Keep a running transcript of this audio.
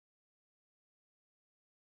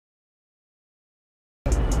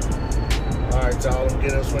morning, y'all. I'm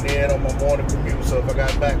getting this one in on my morning commute, so if I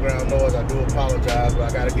got background noise, I do apologize, but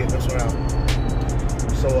I gotta get this one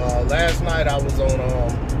out. So last night I was on,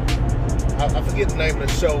 I forget the name of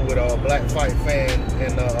the show with Black Fight Fan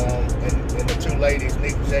and the two ladies,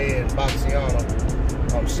 Nick J and Boxiana.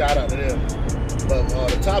 Shout out to them. But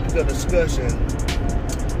the topic of discussion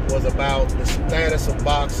was about the status of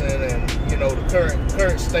boxing and, you know, the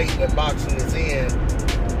current state that boxing is in,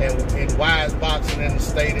 and why is boxing in the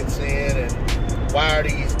state it's in, and why are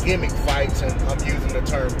these gimmick fights, and I'm using the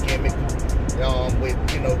term gimmick,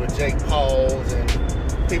 with, you know, the Jake Pauls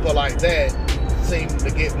and people like that seem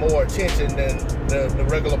to get more attention than the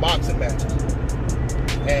regular boxing matches.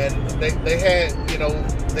 And they had, you know,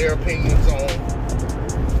 their opinions on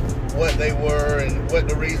what they were and what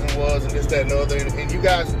the reason was and this, that, and the other. And you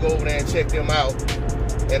guys can go over there and check them out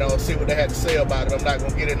and see what they had to say about it. I'm not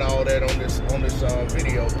going to get into all that on this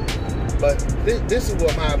video. But this is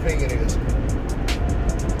what my opinion is.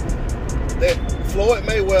 That Floyd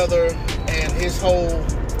Mayweather and his whole,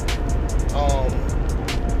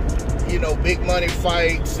 you know, big money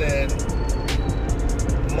fights and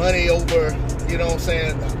money over, you know what I'm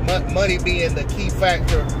saying, money being the key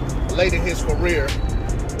factor late in his career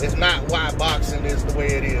is not why boxing is the way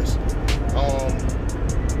it is.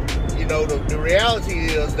 You know, the reality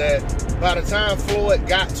is that by the time Floyd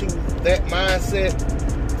got to that mindset,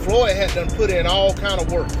 Floyd had done put in all kind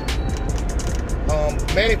of work.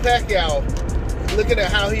 Manny Pacquiao, looking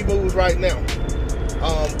at how he moves right now,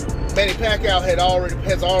 Manny Pacquiao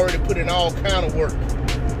has already put in all kind of work.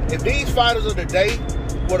 If these fighters of the day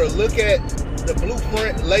were to look at the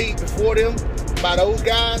blueprint laid before them by those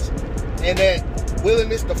guys, and that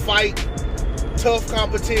willingness to fight tough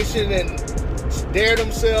competition and dare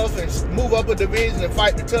themselves and move up a division and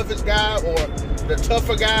fight the toughest guy or the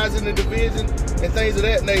tougher guys in the division and things of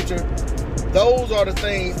that nature, those are the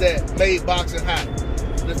things that made boxing hot.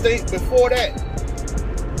 The thing before that,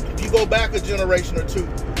 if you go back a generation or two,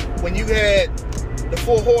 when you had the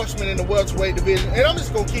Four Horsemen in the welterweight division, and I'm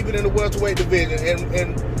just going to keep it in the welterweight division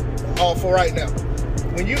and all for right now.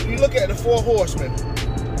 When you look at the Four Horsemen,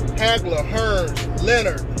 Hagler, Hearns,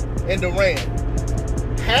 Leonard, and Duran.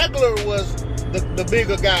 Hagler was the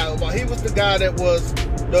bigger guy. He was the guy that was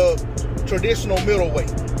the traditional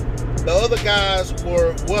middleweight. The other guys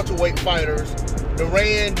were welterweight fighters.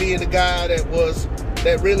 Duran being the guy that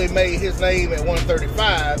really made his name at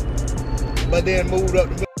 135, but then moved up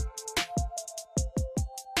the middle.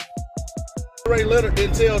 Ray Leonard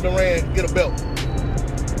didn't tell Duran to get a belt.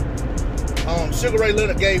 Sugar Ray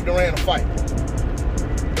Leonard gave Duran a fight.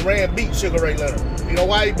 Duran beat Sugar Ray Leonard. You know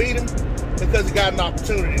why he beat him? Because he got an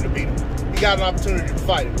opportunity to beat him. He got an opportunity to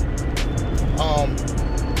fight him.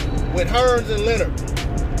 With Hearns and Leonard,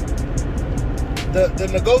 the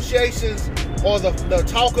negotiations or the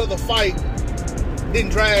talk of the fight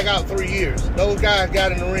didn't drag out 3 years. Those guys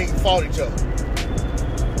got in the ring and fought each other.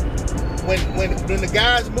 When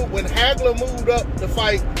Hagler moved up to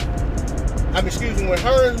fight, when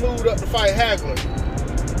Hearns moved up to fight Hagler,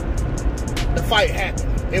 the fight happened.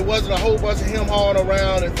 It wasn't a whole bunch of him hauling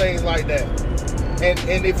around and things like that.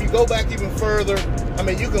 And if you go back even further, I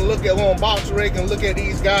mean, you can look at on BoxRec and look at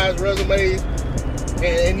these guys' resumes,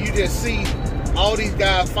 and you just see all these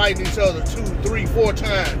guys fighting each other 2, 3, 4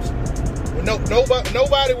 times.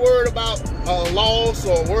 Nobody worried about a loss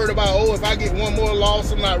or worried about, oh, if I get one more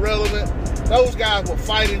loss, I'm not relevant. Those guys were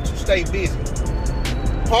fighting to stay busy.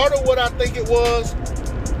 Part of what I think it was,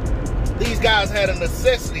 these guys had a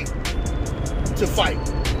necessity to fight.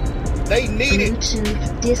 They needed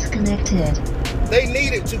Bluetooth disconnected. They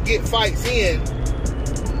needed to get fights in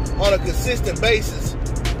on a consistent basis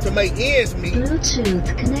to make ends meet.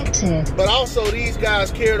 Bluetooth connected. But also these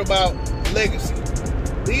guys cared about legacy.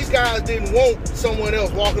 These guys didn't want someone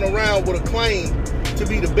else walking around with a claim to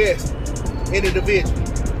be the best in the division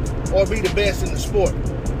or be the best in the sport.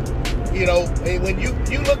 You know, and when you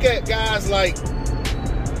look at guys like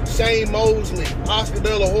Shane Mosley, Oscar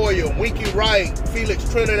De La Hoya, Winky Wright, Felix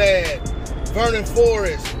Trinidad, Vernon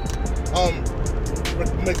Forrest,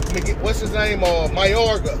 what's his name,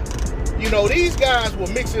 Mayorga. You know, these guys were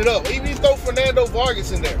mixing it up. Even throw Fernando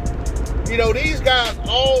Vargas in there. You know, these guys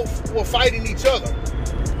all were fighting each other.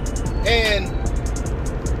 And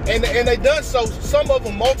they done so, some of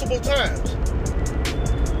them multiple times.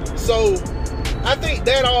 So I think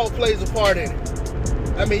that all plays a part in it.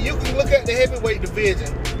 I mean, you can look at the heavyweight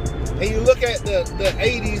division and you look at the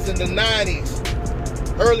 80s and the 90s,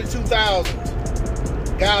 early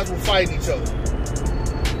 2000s, guys were fighting each other.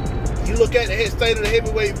 You look at the state of the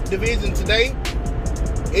heavyweight division today,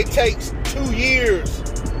 it takes 2 years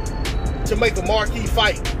to make a marquee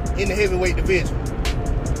fight in the heavyweight division.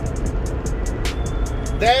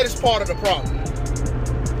 That is part of the problem.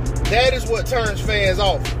 That is what turns fans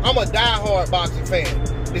off. I'm a diehard boxing fan.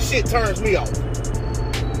 This shit turns me off.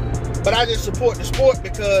 But I just support the sport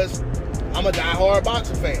because I'm a diehard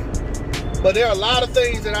boxing fan. But there are a lot of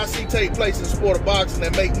things that I see take place in the sport of boxing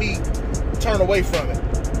that make me turn away from it.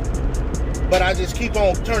 But I just keep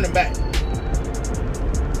on turning back.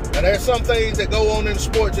 And there's some things that go on in the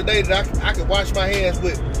sport today that I can wash my hands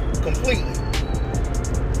with completely.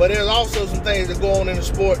 But there's also some things that go on in the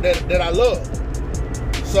sport that I love.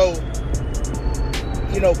 So,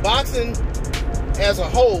 you know, boxing as a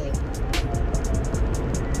whole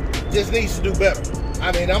just needs to do better.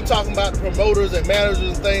 I mean, I'm talking about the promoters and managers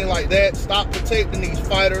and things like that. Stop protecting these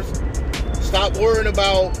fighters. Stop worrying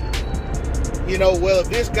about, you know, well, if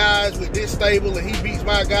this guy's with this stable and he beats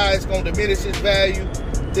my guy, it's going to diminish his value,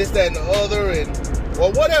 this, that, and the other, and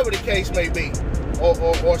or whatever the case may be.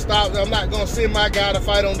 Or stop, I'm not going to send my guy to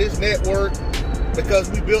fight on this network because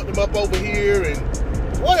we built him up over here, and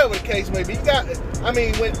whatever the case may be. You got, I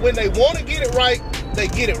mean, when they want to get it right, they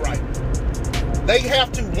get it right. They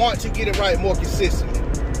have to want to get it right more consistently.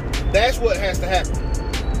 That's what has to happen.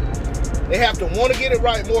 They have to want to get it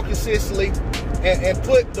right more consistently and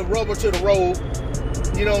put the rubber to the road,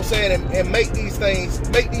 you know what I'm saying, and make these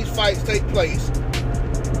fights take place,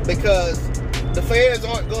 because the fans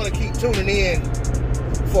aren't going to keep tuning in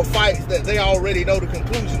for fights that they already know the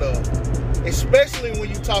conclusion of, especially when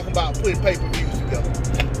you're talking about putting pay-per-views together.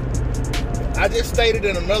 I just stated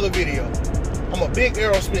in another video, I'm a big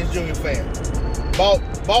Errol Spence Jr. fan.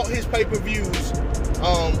 Bought his pay-per-views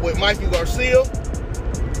with Mikey Garcia,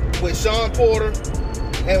 with Sean Porter,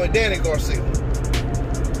 and with Danny Garcia.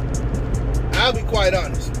 I'll be quite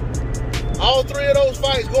honest. All three of those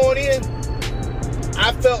fights going in,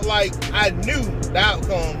 I felt like I knew the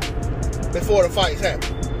outcome before the fights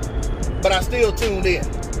happened. But I still tuned in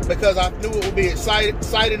because I knew it would be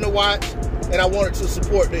exciting to watch, and I wanted to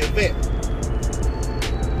support the event.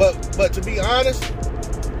 But to be honest,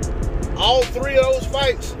 all three of those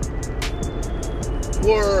fights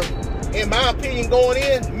were, in my opinion, going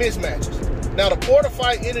in, mismatches. Now, the Porter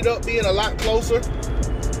fight ended up being a lot closer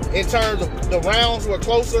in terms of the rounds were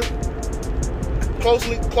closer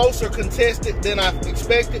contested than I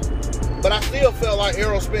expected. But I still felt like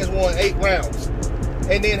Errol Spence won 8 rounds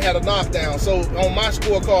and then had a knockdown. So on my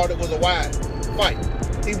scorecard, it was a wide fight.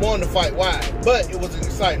 He won the fight wide, but it was an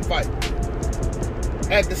exciting fight.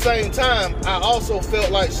 At the same time, I also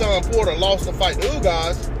felt like Sean Porter lost the fight to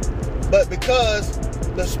Ugas, but because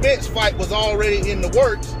the Spence fight was already in the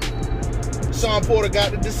works, Sean Porter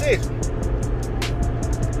got the decision.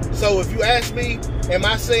 So if you ask me, am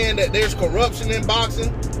I saying that there's corruption in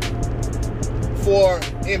boxing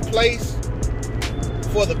in place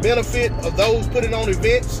for the benefit of those putting on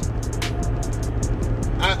events?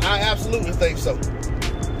 I absolutely think so.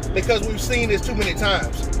 Because we've seen this too many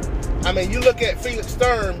times. I mean, you look at Felix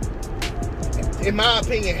Sturm, in my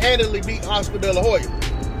opinion, handily beat Oscar De La Hoya.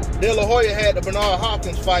 De La Hoya had the Bernard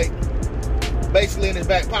Hopkins fight basically in his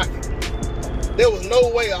back pocket. There was no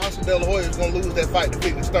way Oscar De La Hoya was going to lose that fight to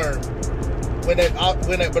Felix Sturm when that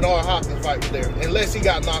Bernard Hopkins fight was there, unless he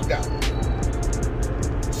got knocked out.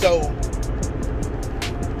 So,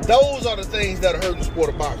 those are the things that are hurting the sport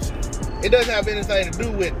of boxing. It doesn't have anything to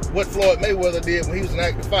do with what Floyd Mayweather did when he was an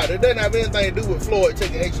active fighter. It doesn't have anything to do with Floyd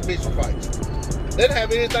taking exhibition fights. It doesn't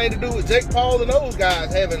have anything to do with Jake Paul and those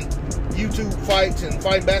guys having YouTube fights and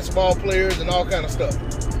fighting basketball players and all kind of stuff.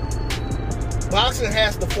 Boxing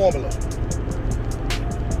has the formula.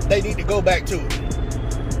 They need to go back to it.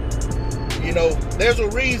 You know, there's a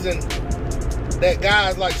reason that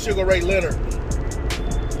guys like Sugar Ray Leonard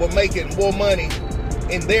were making more money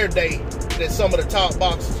in their day than some of the top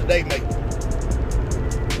boxers today make.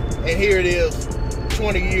 And here it is,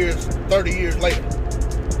 20 years, 30 years later.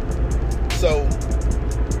 So,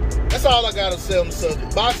 that's all I got to say on the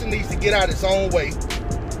subject. Boxing needs to get out its own way.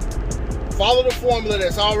 Follow the formula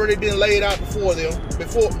that's already been laid out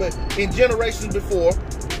but in generations before,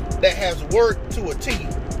 that has worked to a T,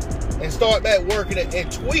 and start back working it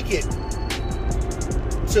and tweak it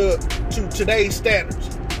to today's standards.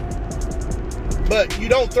 But you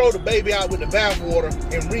don't throw the baby out with the bathwater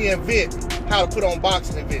and reinvent how to put on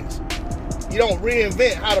boxing events. You don't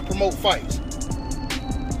reinvent how to promote fights.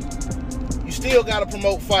 You still got to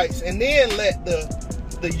promote fights, and then let the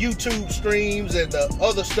YouTube streams and the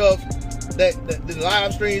other stuff, that the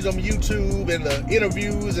live streams on YouTube and the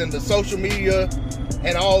interviews and the social media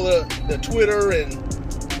and all the Twitter and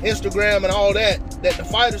Instagram and all that the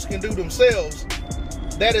fighters can do themselves,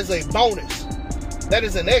 that is a bonus. That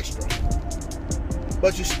is an extra.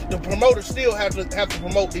 But the promoters still have to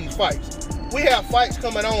promote these fights. We have fights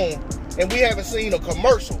coming on and we haven't seen a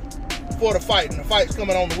commercial for the fight, and the fight's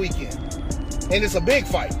coming on the weekend, and it's a big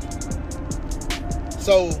fight.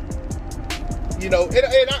 So, you know,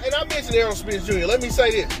 and I mentioned Errol Spence Jr. Let me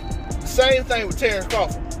say this: the same thing with Terrence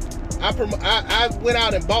Crawford. I went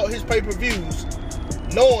out and bought his pay-per-views,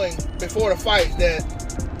 knowing before the fight that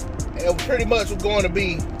it pretty much was going to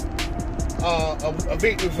be a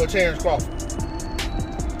victory for Terrence Crawford.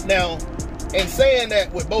 Now, in saying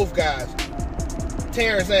that with both guys,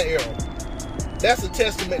 Terrence and Errol, that's a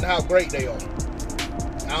testament to how great they are.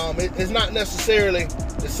 It's not necessarily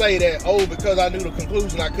to say that, oh, because I knew the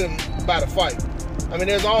conclusion, I couldn't buy the fight. I mean,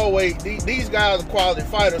 there's always, these guys are quality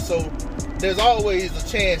fighters, so there's always a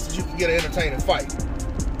chance that you can get an entertaining fight.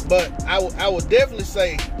 But I would definitely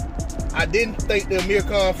say I didn't think the Amir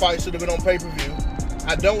Khan fight should have been on pay-per-view.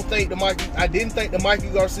 I didn't think the Mikey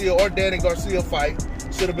Garcia or Danny Garcia fight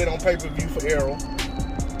should have been on pay-per-view for Errol.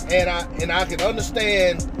 And I can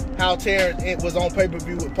understand how Terrence was on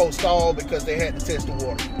pay-per-view with Postal because they had to test the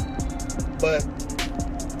water. But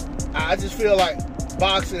I just feel like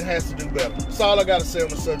boxing has to do better. That's all I got to say on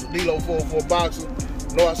the subject. D-Lo404 Boxing.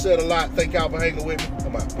 I know I said a lot. Thank y'all for hanging with me.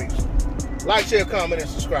 I'm out. Peace. Like, share, comment, and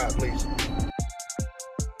subscribe, please.